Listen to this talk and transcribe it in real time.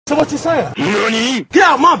So what you saying? Nani? Get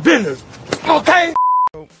out my business, okay?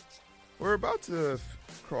 So we're about to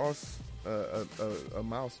cross a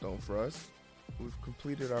milestone for us. We've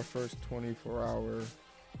completed our first 24-hour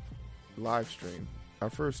live stream. Our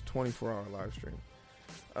first 24-hour live stream.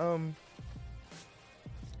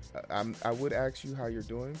 I would ask you how you're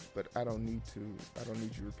doing, but I don't need you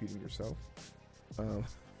repeating yourself.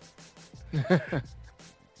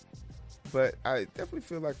 But I definitely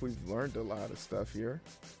feel like we've learned a lot of stuff here.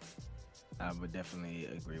 I would definitely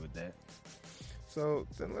agree with that. So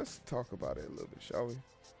then let's talk about it a little bit, shall we?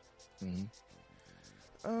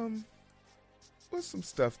 Mm-hmm. What's some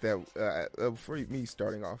stuff that for me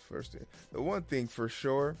starting off first? The one thing for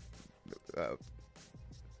sure,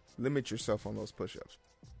 limit yourself on those push-ups.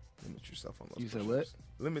 Limit yourself on those. You push-ups. said what?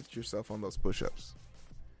 Limit yourself on those push-ups.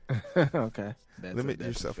 Okay. Limit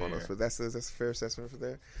yourself on those. That's a fair assessment for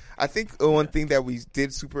there. I think the one thing that we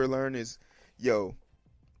did super learn is,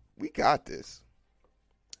 we got this.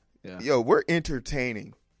 Yeah. We're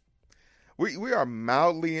entertaining. We are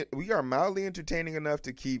mildly entertaining enough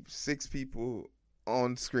to keep 6 people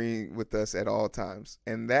on screen with us at all times,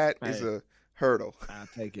 and that is a hurdle. I'll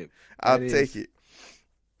take it. I'll take it.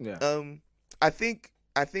 Yeah. I think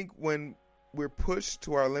when we're pushed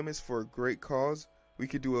to our limits for a great cause, we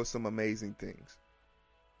could do some amazing things.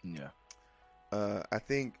 Yeah. I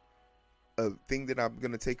think a thing that I'm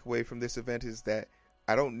going to take away from this event is that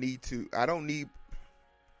I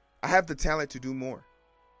have the talent to do more.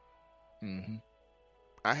 Mm-hmm.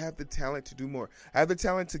 I have the talent to do more. I have the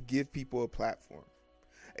talent to give people a platform.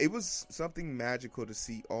 It was something magical to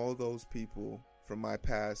see all those people from my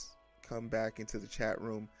past come back into the chat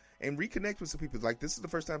room and reconnect with some people. Like, this is the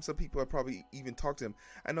first time some people have probably even talked to him.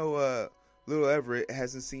 I know Little Everett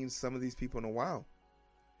hasn't seen some of these people in a while.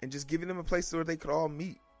 And just giving them a place where they could all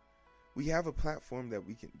meet. We have a platform that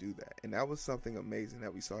we can do that. And that was something amazing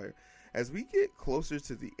that we saw here. As we get closer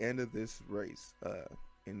to the end of this race,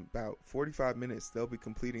 in about 45 minutes, they'll be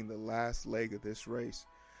completing the last leg of this race.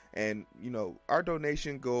 And, our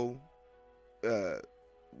donation goal,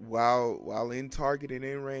 while in target and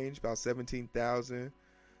in range, about 17,000.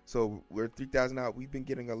 So we're 3,000 out. We've been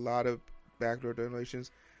getting a lot of backdoor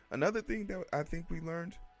donations. Another thing that I think we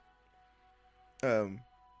learned,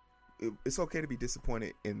 it's okay to be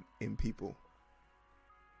disappointed in people.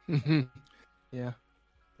 Yeah.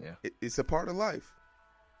 It's a part of life.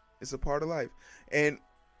 It's a part of life. And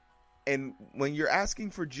when you're asking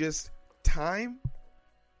for just time,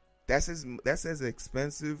 that's as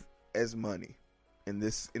expensive as money. In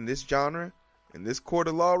this genre, in this court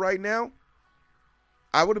of law right now,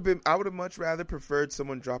 I would have much rather preferred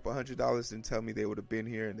someone drop $100 and tell me they would have been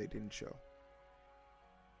here and they didn't show.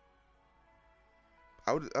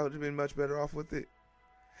 I would have been much better off with it,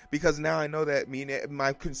 because now I know that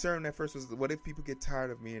my concern at first was, what if people get tired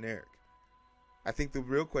of me and Eric? I think the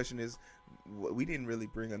real question is, we didn't really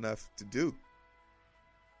bring enough to do.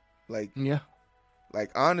 Like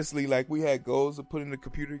honestly, we had goals of putting the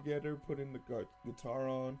computer together, putting the guitar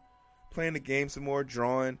on, playing the game some more,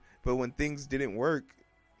 drawing. But when things didn't work,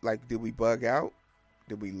 did we bug out?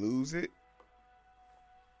 Did we lose it?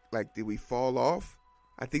 Did we fall off?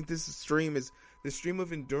 I think the stream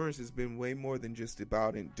of endurance has been way more than just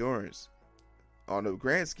about endurance. On a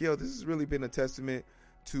grand scale, this has really been a testament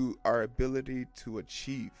to our ability to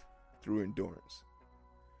achieve through endurance.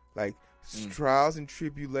 Trials and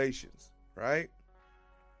tribulations, right?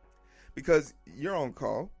 Because you're on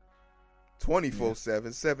call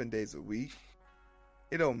 24/7, 7 days a week.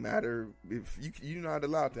 It don't matter if you're not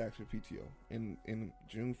allowed to ask for PTO. In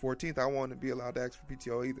June 14th, I want to be allowed to ask for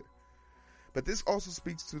PTO either. But this also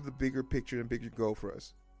speaks to the bigger picture and bigger goal for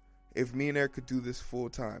us. If me and Eric could do this full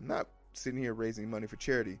time, not sitting here raising money for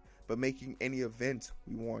charity, but making any event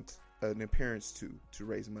we want an appearance to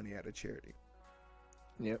raise money at a charity.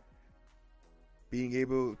 Yep. Being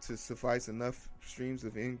able to suffice enough streams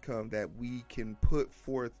of income that we can put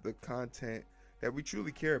forth the content that we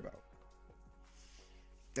truly care about.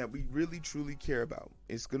 That we really truly care about.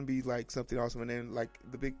 It's going to be something awesome. And then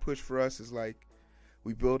the big push for us is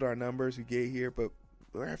we build our numbers, we get here, but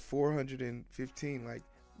we're at 415.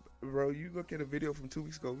 Bro, you look at a video from 2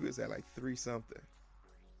 weeks ago, we was at 3 something.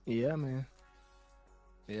 Yeah, man.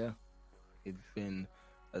 Yeah. It's been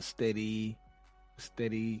a steady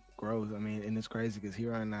growth. I mean, and it's crazy because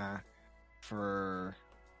here and I, for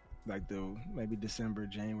maybe December,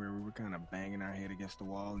 January, we were kind of banging our head against the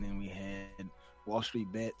wall, and then we had Wall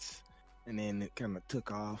Street Bets, and then it kind of took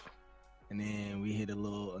off, and then we hit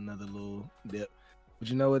another little dip. But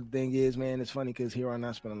you know what the thing is, man? It's funny because here on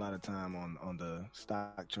I spend a lot of time on the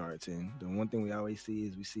stock charts, and the one thing we always see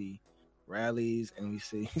is we see rallies and we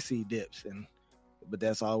see dips, and but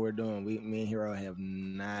that's all we're doing. Me and Hero have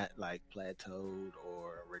not like plateaued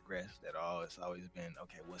or regressed at all. It's always been,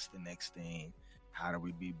 okay, what's the next thing? How do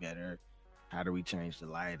we be better? How do we change the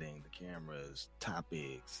lighting, the cameras,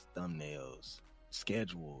 topics, thumbnails,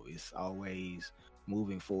 schedule? It's always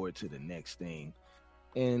moving forward to the next thing.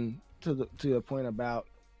 And to the point about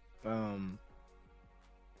to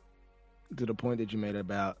the point that you made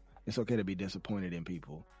about it's okay to be disappointed in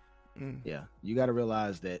people. Yeah, you got to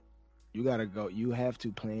realize that you got to go. You have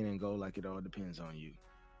to plan and go like it all depends on you.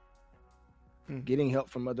 Getting help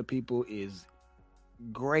from other people is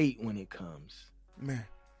great when it comes, man.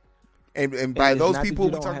 And by those people,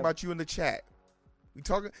 we talking have... about you in the chat. We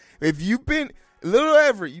talking. If you've been Little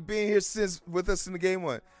Everett, you've been here since with us in the game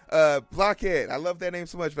one. Blockhead, I love that name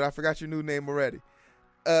so much, but I forgot your new name already.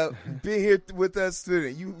 Been here with us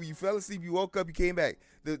today. You fell asleep, you woke up, you came back.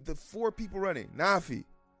 The 4 people running: Nafi,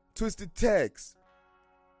 Twisted Tex,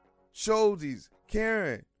 Sholdies,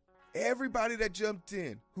 Karen, everybody that jumped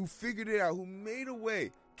in, who figured it out, who made a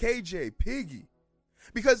way. KJ, Piggy,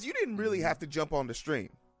 because you didn't really have to jump on the stream.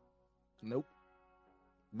 Nope.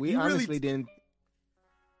 We honestly didn't.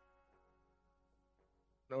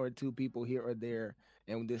 Or 2 people here or there,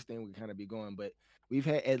 and this thing would kind of be going. But we've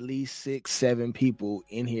had at least 6, 7 people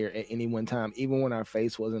in here at any one time, even when our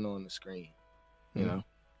face wasn't on the screen. You know.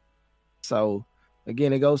 So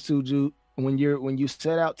again, it goes to when you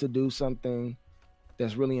set out to do something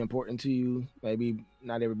that's really important to you. Maybe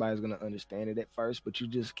not everybody's gonna understand it at first, but you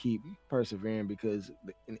just keep persevering because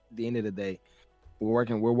at the end of the day, we're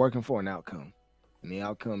working for an outcome, and the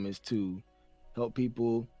outcome is to help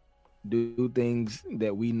people do things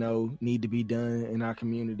that we know need to be done in our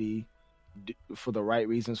community for the right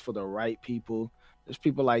reasons, for the right people. There's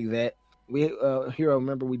people like that. We Hero,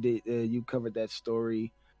 remember we did you covered that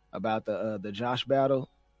story about the Josh battle.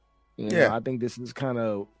 You know, I think this is kind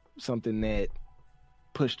of something that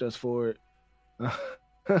pushed us forward. I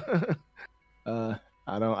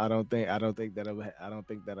don't think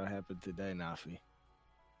that'll happen today, Nafi.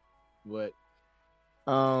 But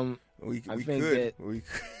I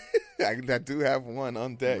do have one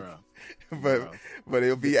on deck, but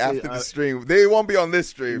it'll be after the stream. They won't be on this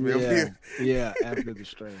stream. Yeah, after the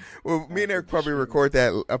stream. Well, me and Eric probably record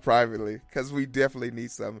that privately because we definitely need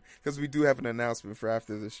something because we do have an announcement for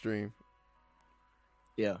after the stream.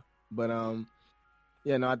 Yeah, but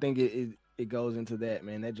I think it goes into that,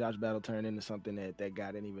 man. That Josh battle turned into something that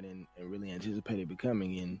guy didn't even really anticipated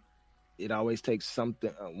becoming, and it always takes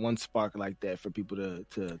something, one spark like that for people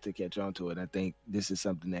to catch on to it. I think this is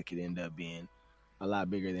something that could end up being a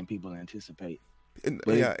lot bigger than people anticipate.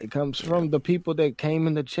 But it comes from the people that came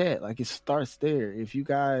in the chat. Like, it starts there. If you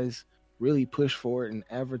guys really push for it and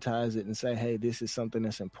advertise it and say, hey, this is something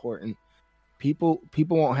that's important, people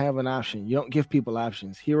won't have an option. You don't give people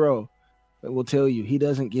options. Hero will tell you he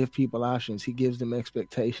doesn't give people options. He gives them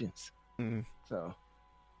expectations. So...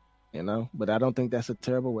 but I don't think that's a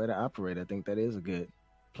terrible way to operate. I think that is a good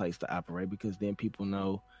place to operate because then people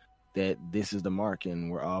know that this is the mark and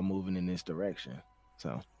we're all moving in this direction.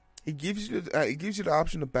 So it gives you the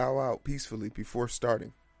option to bow out peacefully before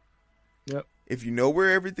starting. Yep. If you know where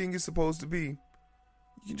everything is supposed to be,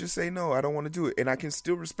 you can just say no. I don't want to do it, and I can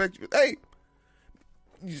still respect you. Hey,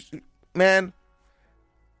 man,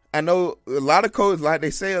 I know a lot of coaches, like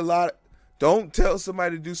they say a lot. Don't tell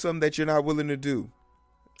somebody to do something that you're not willing to do.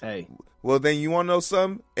 Hey, well then you want to know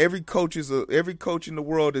something? Every coach in the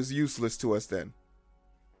world is useless to us then,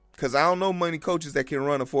 because I don't know many coaches that can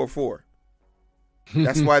run a 4.4.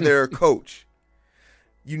 That's why they're a coach.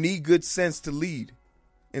 You need good sense to lead,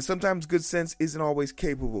 and sometimes good sense isn't always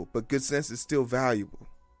capable, but good sense is still valuable.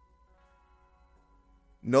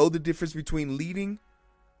 Know the difference between leading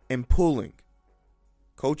and pulling.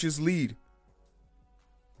 Coaches lead,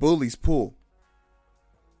 bullies pull.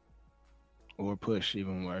 Or push,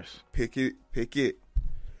 even worse. Pick it.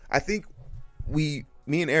 I think me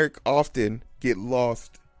and Eric often get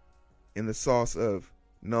lost in the sauce of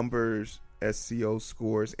numbers, SEO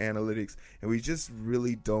scores, analytics, and we just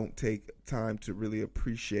really don't take time to really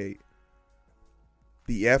appreciate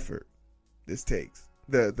the effort this takes,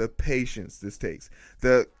 the patience this takes,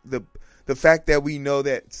 the fact that we know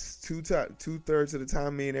that 2/3 of the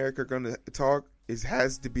time me and Eric are going to talk. It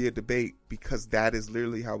has to be a debate because that is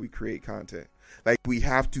literally how we create content. Like, we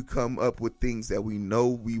have to come up with things that we know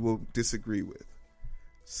we will disagree with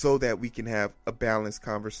so that we can have a balanced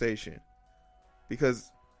conversation.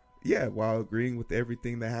 Because, while agreeing with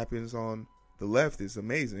everything that happens on the left is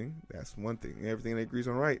amazing, that's one thing. Everything that agrees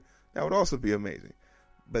on right, that would also be amazing.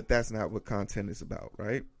 But that's not what content is about,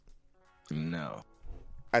 right? No.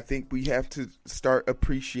 I think we have to start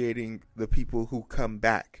appreciating the people who come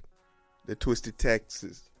back. the Twisted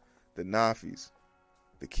Texas, the Nafis,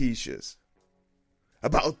 the Keishas.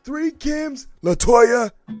 About 3 Kims,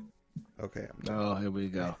 LaToya. Okay. Here we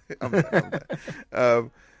go. I'm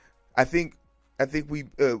done. I think we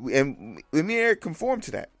and me and Eric conform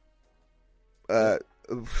to that.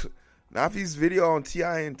 Nafi's video on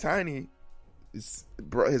T.I. and Tiny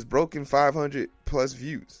has broken 500 plus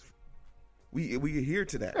views. We adhere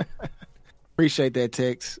to that. Appreciate that,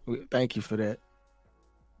 Tex. Thank you for that.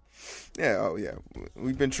 Yeah,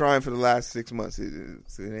 we've been trying for the last 6 months. It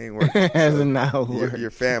ain't working. Hasn't now worked.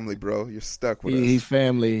 Your family, bro. You're stuck with us. He's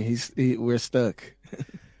family. We're stuck.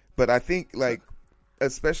 But I think, like,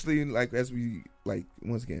 especially like as we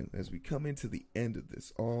come into the end of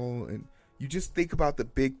this all, and you just think about the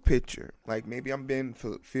big picture. Like maybe I'm getting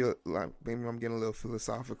a little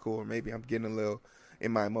philosophical, or maybe I'm getting a little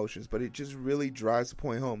in my emotions. But it just really drives the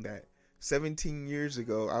point home that 17 years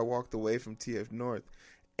ago I walked away from TF North,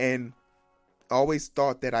 and always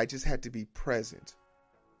thought that I just had to be present,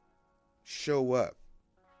 show up,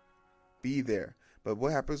 be there. But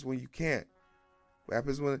what happens when you can't? What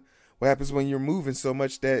happens when you're moving so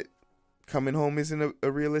much that coming home isn't a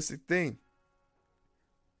realistic thing?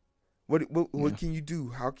 What can you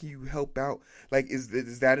do? How can you help out? Like, is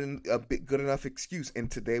that a bit good enough excuse? And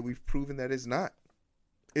today we've proven that it's not.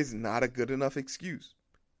 It's not a good enough excuse.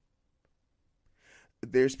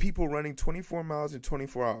 There's people running 24 miles in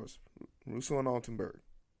 24 hours. Russo and Altenberg.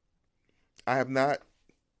 I have not,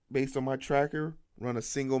 based on my tracker, run a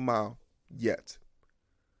single mile yet.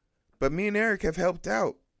 But me and Eric have helped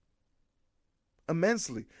out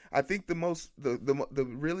immensely. I think the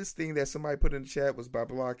realest thing that somebody put in the chat was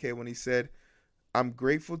Babalake when he said, "I'm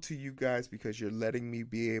grateful to you guys because you're letting me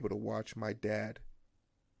be able to watch my dad."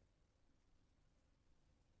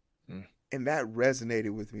 And that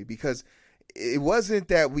resonated with me because it wasn't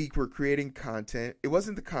that we were creating content. It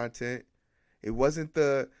wasn't the content. It wasn't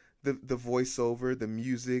the voiceover, the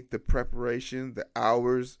music, the preparation, the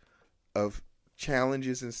hours of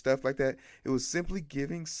challenges and stuff like that. It was simply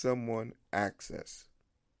giving someone access,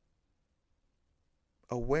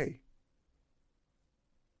 a way.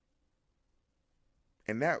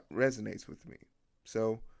 And that resonates with me.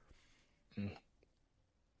 So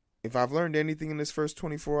if I've learned anything in this first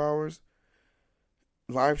 24 hours,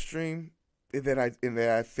 live stream, that I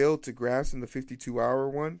failed to grasp in the 52-hour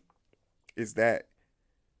one, is that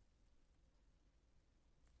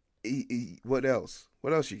what else?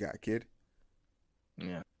 What else you got, kid?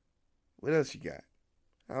 Yeah. What else you got?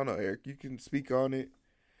 I don't know, Eric. You can speak on it.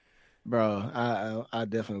 Bro, I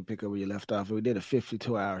definitely pick up where you left off. We did a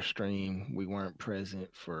 52-hour stream. We weren't present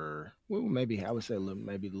for, maybe, I would say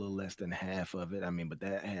maybe a little less than half of it. I mean, but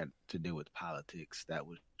that had to do with politics. That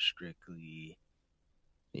was strictly,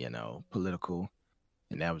 political.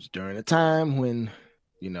 And that was during a time when,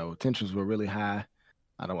 tensions were really high.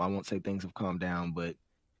 I won't say things have calmed down, but,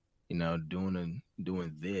 doing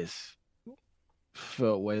this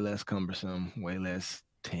felt way less cumbersome, way less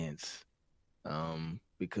tense.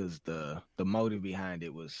 Because the motive behind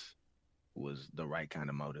it was the right kind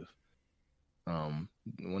of motive.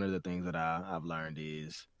 One of the things that I've learned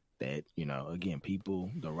is that, again,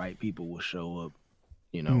 the right people will show up,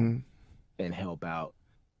 and help out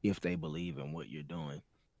if they believe in what you're doing.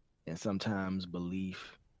 And sometimes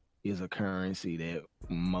belief is a currency that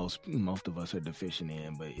most of us are deficient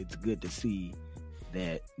in, but it's good to see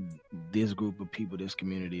that this group of people, this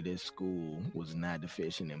community, this school was not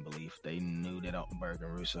deficient in belief. They knew that Altenberg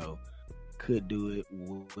and Russo could do it,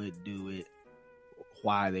 would do it,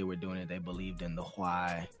 why they were doing it. They believed in the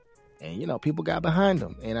why, and people got behind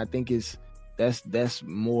them. And I think that's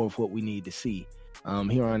more of what we need to see.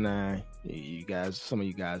 Here on some of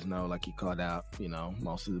you guys know, like you called out,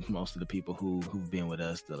 most of the people who've been with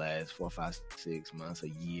us the last 4, 5, 6 months, a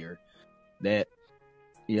year, that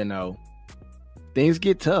things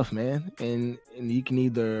get tough, man, and you can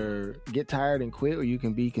either get tired and quit, or you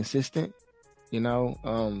can be consistent. And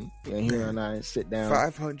here and I sit down.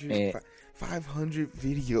 500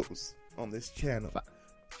 videos on this channel.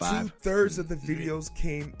 2/3 of the videos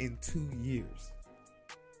came in 2 years.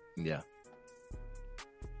 Yeah.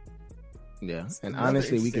 And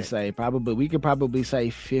honestly, we could say probably say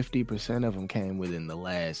 50% of them came within the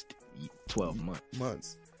last 12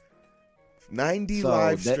 months. 90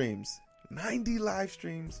 live streams. 90 live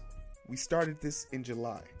streams. We started this in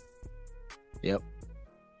July. Yep.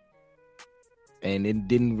 And it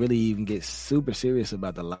didn't really even get super serious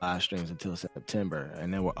about the live streams until September.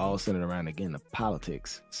 And then we're all centered around, again, the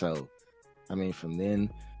politics. So, I mean, from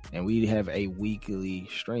then, and we have a weekly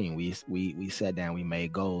stream. We sat down, we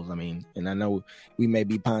made goals. I mean, and I know we may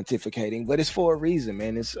be pontificating, but it's for a reason,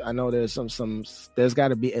 man. I know there's there's got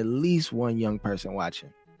to be at least one young person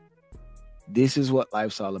watching. This is what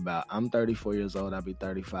life's all about. I'm 34 years old. I'll be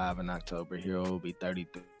 35 in October. Hero will be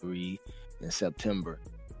 33 in September.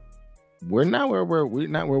 We're not where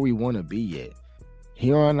we want to be yet.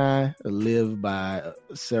 Hero and I live by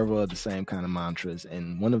several of the same kind of mantras,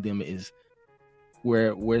 and one of them is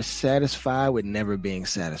we're satisfied with never being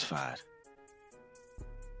satisfied.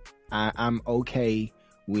 I'm okay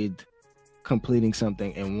with completing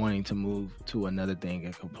something and wanting to move to another thing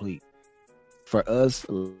and complete. For us,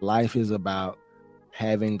 life is about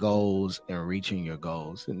having goals and reaching your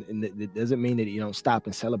goals. And it doesn't mean that you don't stop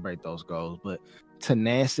and celebrate those goals, but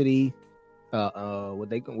tenacity,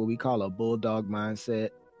 what we call a bulldog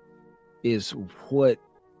mindset, is what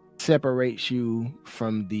separates you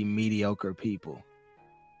from the mediocre people.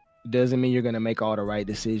 Doesn't mean you're going to make all the right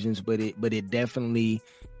decisions, but it definitely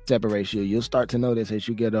separates you. You'll start to notice as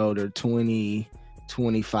you get older, 20,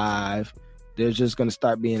 25, there's just going to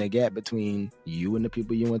start being a gap between you and the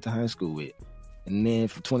people you went to high school with. And then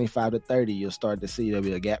from 25 to 30, you'll start to see there'll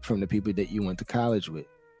be a gap from the people that you went to college with.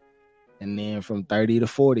 And then from 30 to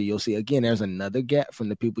 40, you'll see, again, there's another gap from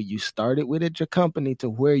the people you started with at your company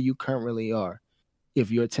to where you currently are.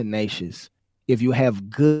 If you're tenacious, if you have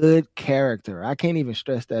good character, I can't even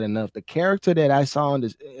stress that enough. The character that I saw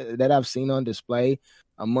that I've seen on display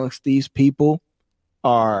amongst these people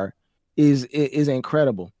is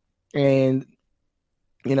incredible. And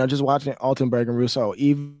just watching Altenberg and Rousseau,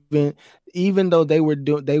 even though they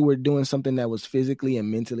were doing something that was physically and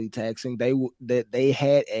mentally taxing, they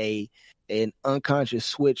had an unconscious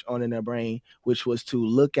switch on in their brain, which was to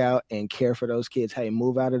look out and care for those kids. Hey,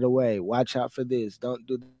 move out of the way. Watch out for this. Don't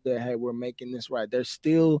do that. Hey, we're making this right. They're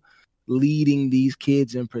still leading these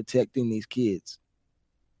kids and protecting these kids.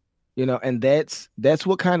 And that's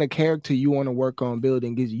what kind of character you want to work on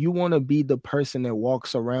building. Is you want to be the person that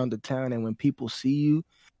walks around the town, and when people see you,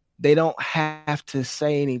 they don't have to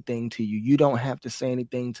say anything to you. You don't have to say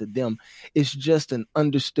anything to them. It's just an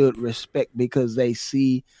understood respect because they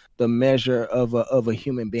see the measure of a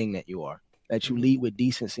human being that you are, that you lead with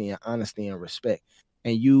decency and honesty and respect.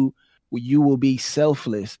 And you will be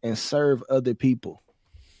selfless and serve other people,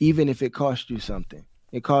 even if it costs you something.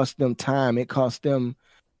 It costs them time. It costs them,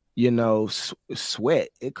 sweat.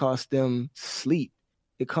 It costs them sleep.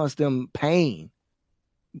 It costs them pain.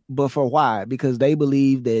 But for why? Because they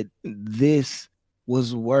believe that this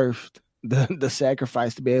was worth the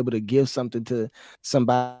sacrifice to be able to give something to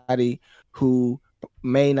somebody who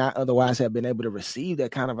may not otherwise have been able to receive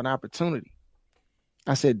that kind of an opportunity.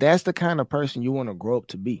 I said, that's the kind of person you want to grow up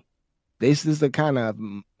to be. This is the kind of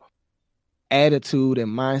attitude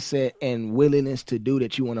and mindset and willingness to do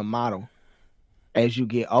that you want to model as you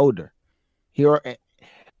get older.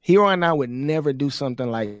 Hero and I would never do something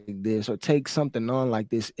like this or take something on like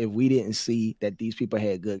this if we didn't see that these people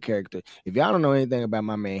had good character. If y'all don't know anything about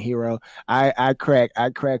my man Hero, I crack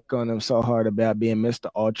on him so hard about being Mr.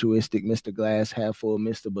 Altruistic, Mr. Glass Half Full,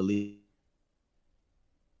 Mr. Believe.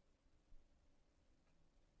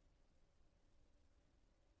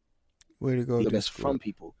 Way to go! That's from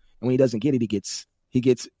people, and when he doesn't get it, he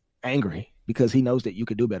gets angry because he knows that you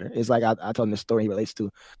could do better. It's like I told him this story he relates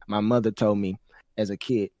to. My mother told me as a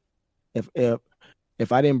kid,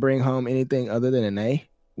 if I didn't bring home anything other than an A,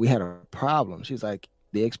 we had a problem. She's like,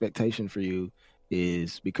 the expectation for you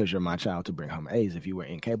is because you're my child to bring home A's. If you were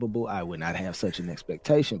incapable, I would not have such an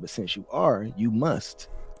expectation. But since you are, you must.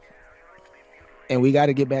 And we got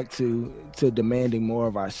to get back to demanding more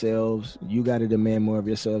of ourselves. You got to demand more of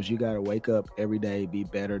yourselves. You got to wake up every day, be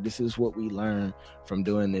better. This is what we learn from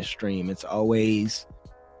doing this stream. It's always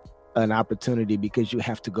an opportunity because you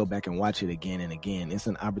have to go back and watch it again and again. It's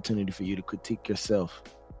an opportunity for you to critique yourself.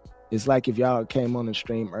 It's like if y'all came on the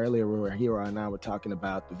stream earlier where Hero and I were talking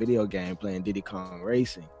about the video game playing Diddy Kong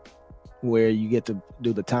Racing, where you get to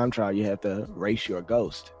do the time trial. You have to race your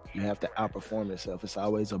ghost. You have to outperform yourself. It's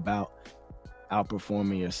always about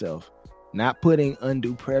outperforming yourself, not putting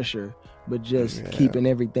undue pressure, but just keeping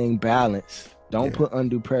everything balanced. Don't put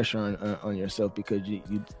undue pressure on yourself because you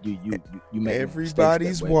make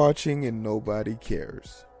everybody's watching and nobody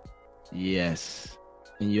cares. Yes,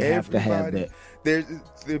 and you have to have that. There's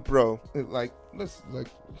bro, like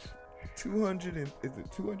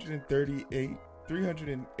 238,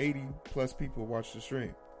 380 plus people watch the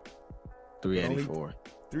stream.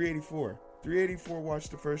 384 watched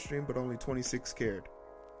the first stream, but only 26 cared.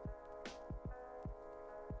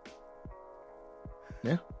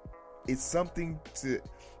 Yeah. It's something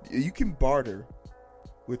you can barter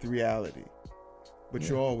with reality. But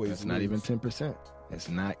you always That's lose. not even 10%. It's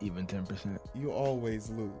not even 10%. You always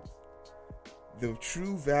lose. The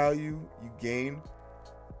true value you gain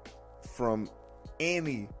from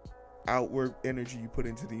any outward energy you put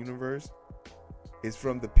into the universe is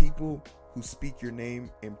from the people who speak your name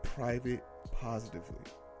in private positively.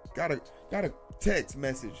 Got a text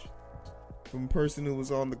message from a person who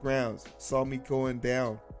was on the grounds, saw me going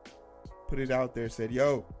down, put it out there, said,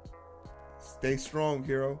 yo, stay strong,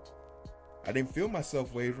 hero. I didn't feel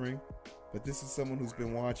myself wavering, but this is someone who's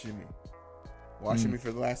been watching me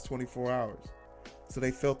for the last 24 hours. So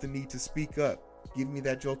they felt the need to speak up, give me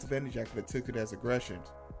that jolt of energy. I could have took it as aggression.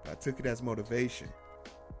 I took it as motivation.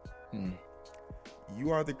 You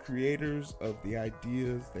are the creators of the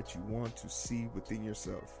ideas that you want to see within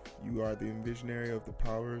yourself. You are the visionary of the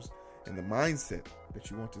powers and the mindset that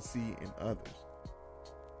you want to see in others.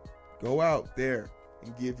 Go out there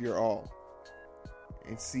and give your all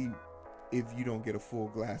and see if you don't get a full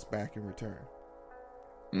glass back in return.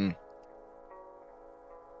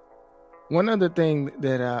 One other thing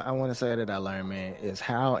that I want to say that I learned, man, is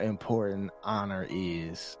how important honor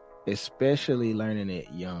is, especially learning it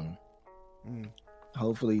young.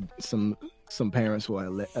 Hopefully some parents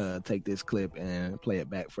will take this clip and play it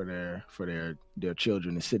back for their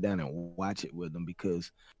children and sit down and watch it with them,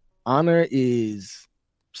 because honor is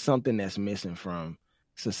something that's missing from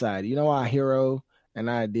society. You know, our hero and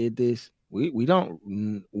I did this. We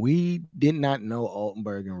did not know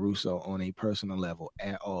Altenberg and Russo on a personal level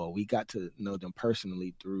at all. We got to know them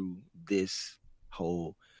personally through this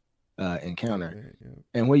whole encounter.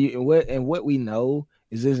 And what we know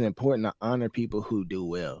is it's important to honor people who do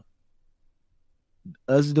well.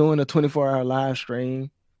 Us doing a 24-hour live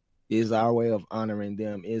stream is our way of honoring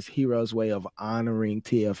them. Is Hero's way of honoring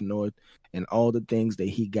TF North and all the things that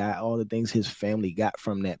he got, all the things his family got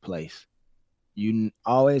from that place. You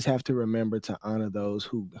always have to remember to honor those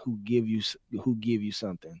who give you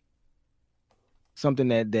something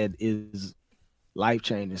that is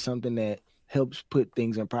life-changing, something that helps put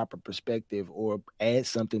things in proper perspective or add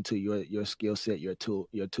something to your skill set, your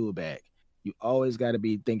tool bag. You always got to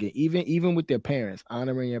be thinking, even with your parents,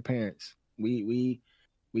 honoring your parents. We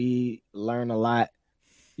learn a lot,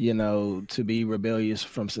 you know, to be rebellious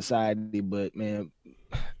from society, but man,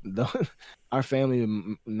 our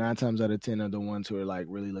family 9 times out of 10 are the ones who are like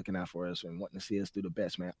really looking out for us and wanting to see us do the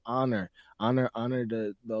best, man. Honor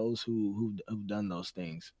those who've done those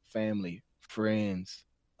things. Family, friends,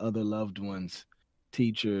 other loved ones,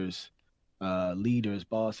 teachers, leaders,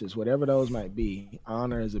 bosses, whatever those might be.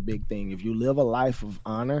 Honor is a big thing. If you live a life of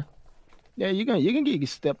honor, yeah, you can get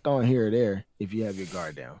stepped on here or there if you have your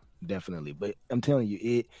guard down, definitely. But I'm telling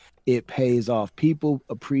you, it pays off. People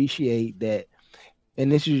appreciate that. And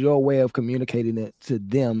this is your way of communicating it to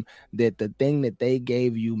them, that the thing that they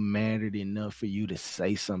gave you mattered enough for you to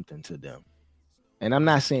say something to them. And I'm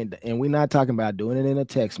not saying that, and we're not talking about doing it in a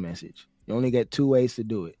text message. You only get 2 ways to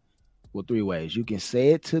do it. Well, 3 ways. You can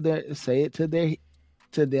say it to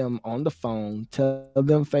them on the phone, tell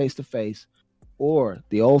them face to face, or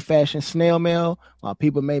the old fashioned snail mail while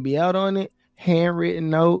people may be out on it, handwritten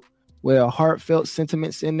note with heartfelt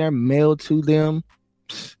sentiments in there mailed to them.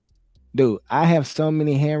 Dude, I have so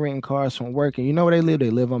many handwritten cards from work, and you know where they live? They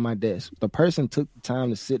live on my desk. The person took the time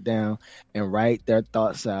to sit down and write their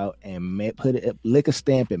thoughts out and lick a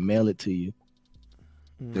stamp and mail it to you.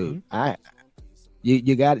 Dude,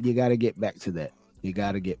 you got to get back to that. You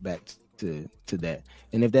got to get back to that.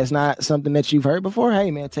 And if that's not something that you've heard before,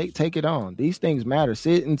 hey man, take it on. These things matter.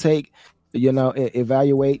 Sit and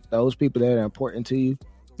evaluate those people that are important to you.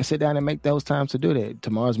 And sit down and make those times to do that.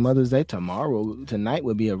 Tomorrow's Mother's Day. Tonight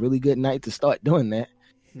would be a really good night to start doing that.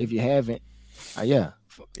 If you haven't,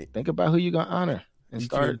 think about who you're gonna honor and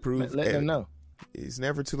start letting them know. It's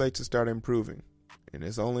never too late to start improving, and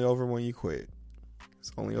it's only over when you quit.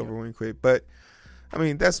 Over when you quit. But I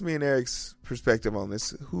mean, that's me and Eric's perspective on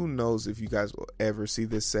this. Who knows if you guys will ever see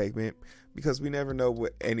this segment, because we never know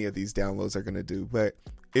what any of these downloads are gonna do. But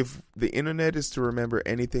if the internet is to remember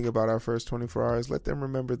anything about our first 24 hours, let them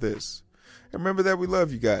remember this. And remember that we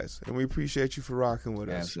love you guys, and we appreciate you for rocking with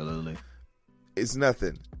us. Absolutely. It's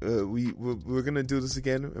nothing. We're going to do this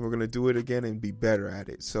again, and we're going to do it again and be better at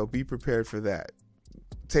it. So be prepared for that.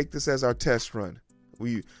 Take this as our test run.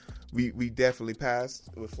 We definitely passed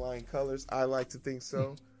with flying colors. I like to think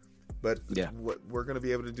so. But what we're going to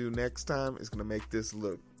be able to do next time is going to make this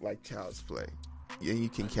look like child's play. And you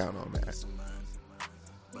can count on that.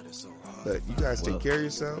 But you guys take care of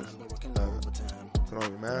yourselves. Put on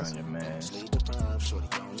your mask.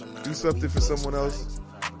 Do something for someone else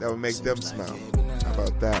that would make them smile. How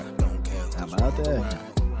about that?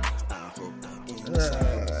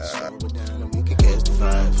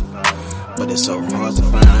 but it's so hard to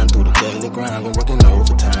find through the daily grind. Been working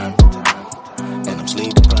overtime, and I'm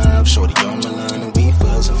sleep deprived. Shorty on my line and we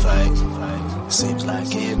fuss and fight. Seems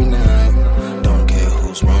like every night, don't care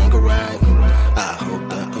who's wrong or right. I hope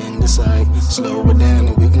the end is sight. Slow it down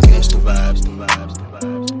and we can catch the vibe.